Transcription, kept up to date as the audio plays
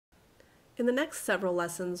In the next several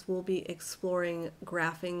lessons, we'll be exploring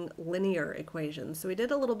graphing linear equations. So we did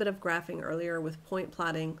a little bit of graphing earlier with point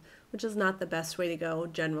plotting, which is not the best way to go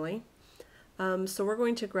generally. So we're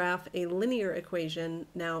going to graph a linear equation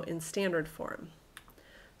now in standard form.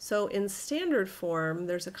 So in standard form,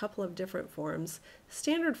 there's a couple of different forms.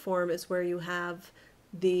 Standard form is where you have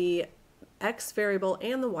the x variable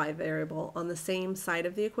and the y variable on the same side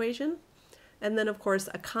of the equation. And then, of course,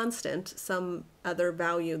 a constant, some other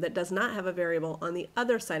value that does not have a variable on the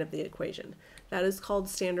other side of the equation. That is called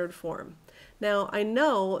standard form. Now, I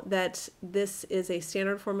know that this is a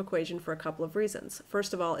standard form equation for a couple of reasons.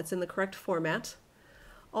 First of all, it's in the correct format.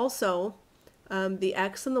 Also, the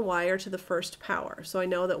x and the y are to the first power. So I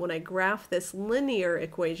know that when I graph this linear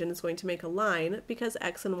equation, it's going to make a line because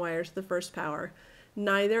x and y are to the first power.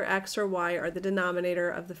 Neither x or y are the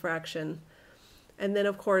denominator of the fraction. And then,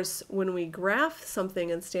 of course, when we graph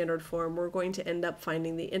something in standard form, we're going to end up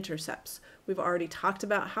finding the intercepts. We've already talked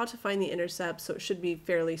about how to find the intercepts, so it should be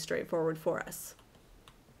fairly straightforward for us.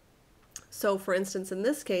 So, for instance, in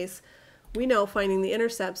this case, we know finding the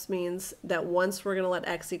intercepts means that once we're going to let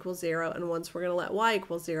x equal 0 and once we're going to let y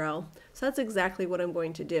equal 0. So that's exactly what I'm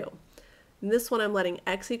going to do. In this one, I'm letting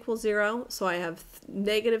x equal 0, so I have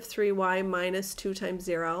negative 3y minus 2 times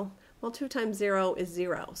 0. Well, 2 times 0 is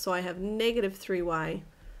 0, so I have negative 3y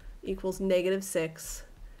equals negative 6,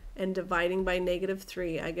 and dividing by negative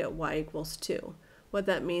 3, I get y equals 2. What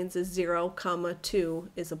that means is 0, comma 2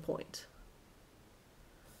 is a point.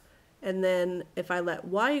 And then if I let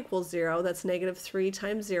y equal 0, that's negative 3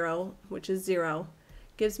 times 0, which is 0,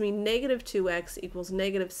 gives me negative 2x equals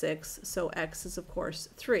negative 6, so x is, of course,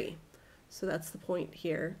 3. So that's the point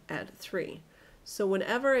here at 3. So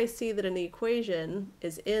whenever I see that an equation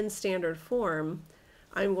is in standard form,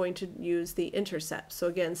 I'm going to use the intercept. So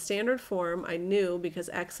again, standard form I knew because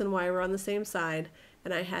x and y were on the same side,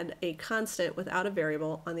 and I had a constant without a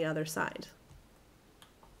variable on the other side.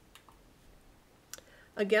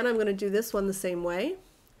 Again, I'm going to do this one the same way.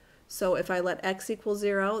 So if I let x equal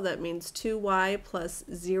 0, that means 2y plus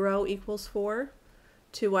 0 equals 4.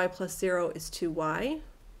 2y plus 0 is 2y.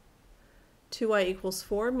 2y equals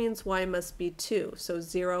 4 means y must be 2, so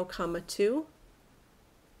 0, comma 2.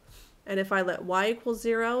 And if I let y equal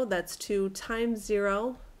 0, that's 2 times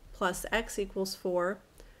 0 plus x equals 4.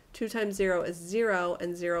 2 times 0 is 0,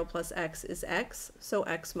 and 0 plus x is x, so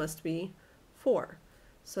x must be 4.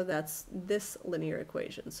 So that's this linear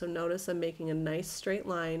equation. So notice I'm making a nice straight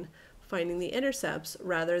line, finding the intercepts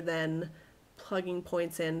rather than plugging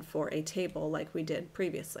points in for a table like we did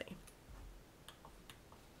previously.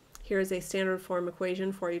 Here is a standard form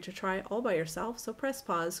equation for you to try all by yourself, so press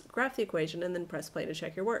pause, graph the equation, and then press play to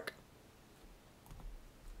check your work.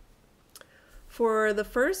 For the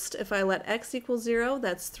first, if I let x equal 0,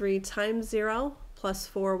 that's 3 times 0 plus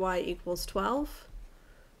 4y equals 12.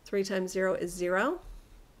 3 times 0 is 0.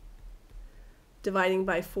 Dividing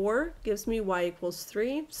by 4 gives me y equals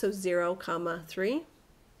 3, so 0, comma 3.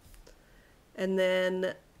 And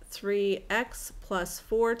then 3x plus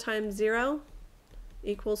 4 times 0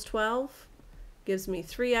 equals 12, gives me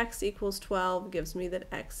 3x equals 12, gives me that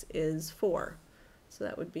x is 4. So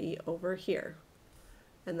that would be over here.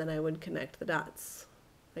 And then I would connect the dots.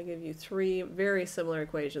 I give you 3 very similar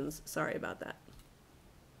equations. Sorry about that.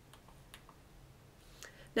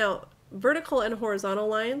 Now, vertical and horizontal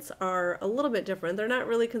lines are a little bit different. They're not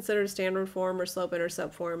really considered standard form or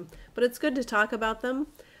slope-intercept form, but it's good to talk about them.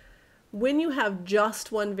 When you have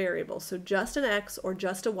just one variable, so just an x or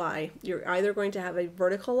just a y, you're either going to have a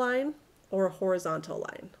vertical line or a horizontal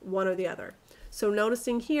line, one or the other. So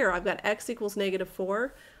noticing here, I've got x equals negative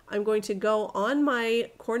 4. I'm going to go on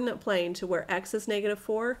my coordinate plane to where x is negative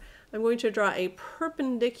 4. I'm going to draw a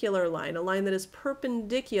perpendicular line, a line that is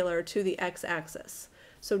perpendicular to the x-axis.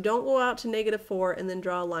 So don't go out to negative 4 and then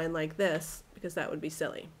draw a line like this, because that would be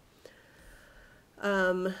silly.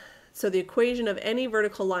 So the equation of any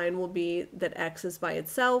vertical line will be that x is by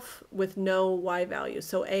itself with no y value.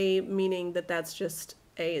 So a meaning that that's just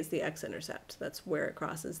a is the x-intercept. That's where it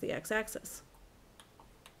crosses the x-axis.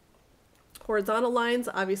 Horizontal lines,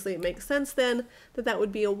 obviously it makes sense then that that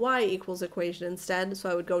would be a y equals equation instead. So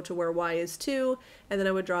I would go to where y is 2, and then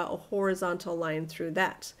I would draw a horizontal line through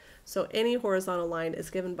that. So any horizontal line is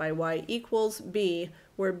given by y equals b,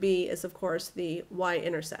 where b is, of course, the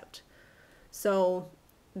y-intercept. So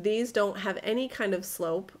these don't have any kind of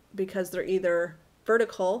slope because they're either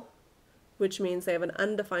vertical, which means they have an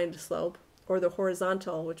undefined slope, or they're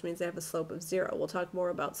horizontal, which means they have a slope of 0. We'll talk more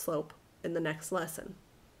about slope in the next lesson.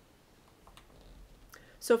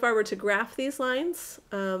 So if I were to graph these lines,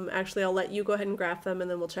 actually I'll let you go ahead and graph them and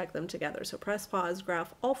then we'll check them together. So press pause,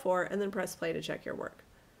 graph all 4, and then press play to check your work.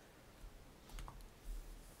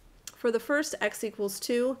 For the first x equals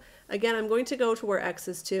 2, again, I'm going to go to where x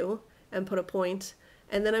is 2 and put a point,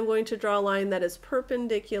 and then I'm going to draw a line that is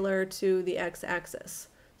perpendicular to the x-axis.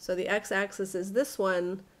 So the x-axis is this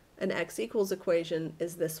one, and x equals equation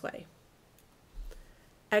is this way.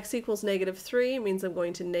 X equals -3 means I'm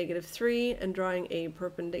going to -3 and drawing a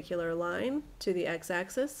perpendicular line to the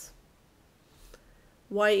x-axis.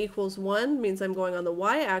 Y equals 1 means I'm going on the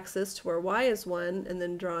y-axis to where y is 1 and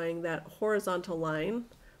then drawing that horizontal line,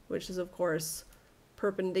 which is of course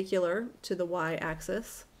perpendicular to the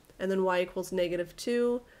y-axis. And then y equals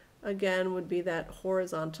 -2, again would be that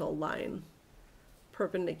horizontal line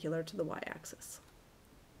perpendicular to the y-axis.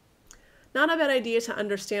 Not a bad idea to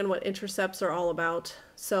understand what intercepts are all about.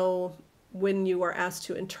 So when you are asked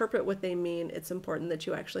to interpret what they mean, it's important that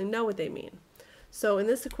you actually know what they mean. So in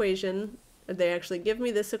this equation, they actually give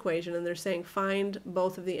me this equation and they're saying find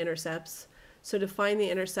both of the intercepts. So to find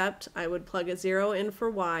the intercept, I would plug a 0 in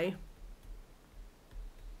for y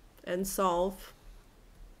and solve.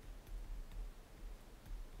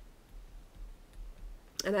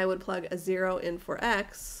 And I would plug a 0 in for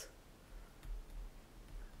x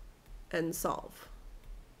and solve.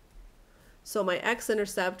 So my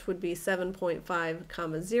x-intercept would be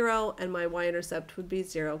 7.5, 0, and my y-intercept would be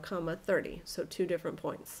 0, 30. So 2 different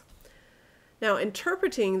points. Now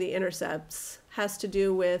interpreting the intercepts has to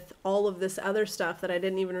do with all of this other stuff that I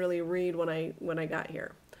didn't even really read when I got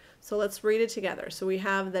here. So let's read it together. So we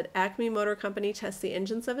have that Acme Motor Company tests the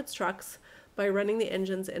engines of its trucks by running the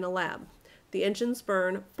engines in a lab. The engines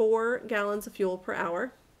burn 4 gallons of fuel per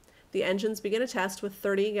hour. The engines begin a test with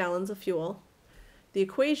 30 gallons of fuel. The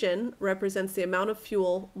equation represents the amount of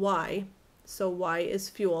fuel, Y, so Y is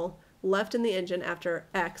fuel, left in the engine after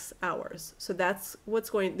X hours. So that's what's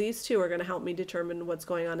going, these two are going to help me determine what's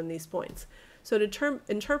going on in these points. So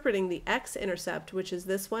interpreting the x-intercept, which is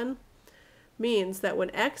this one, means that when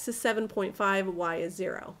X is 7.5, Y is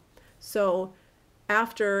 0. So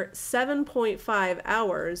after 7.5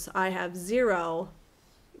 hours, I have 0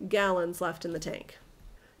 gallons left in the tank.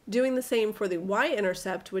 Doing the same for the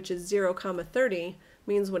y-intercept, which is 0, 30,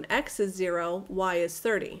 means when x is 0, y is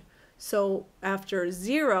 30. So after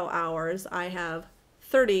 0 hours, I have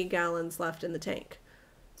 30 gallons left in the tank.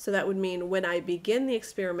 So that would mean when I begin the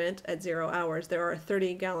experiment at 0 hours, there are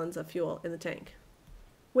 30 gallons of fuel in the tank.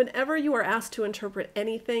 Whenever you are asked to interpret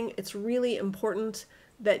anything, it's really important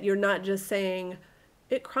that you're not just saying,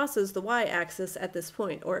 it crosses the y-axis at this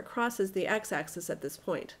point, or it crosses the x-axis at this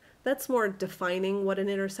point. That's more defining what an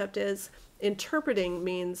intercept is. Interpreting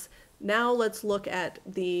means now let's look at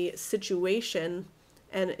the situation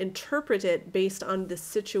and interpret it based on the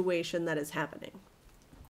situation that is happening.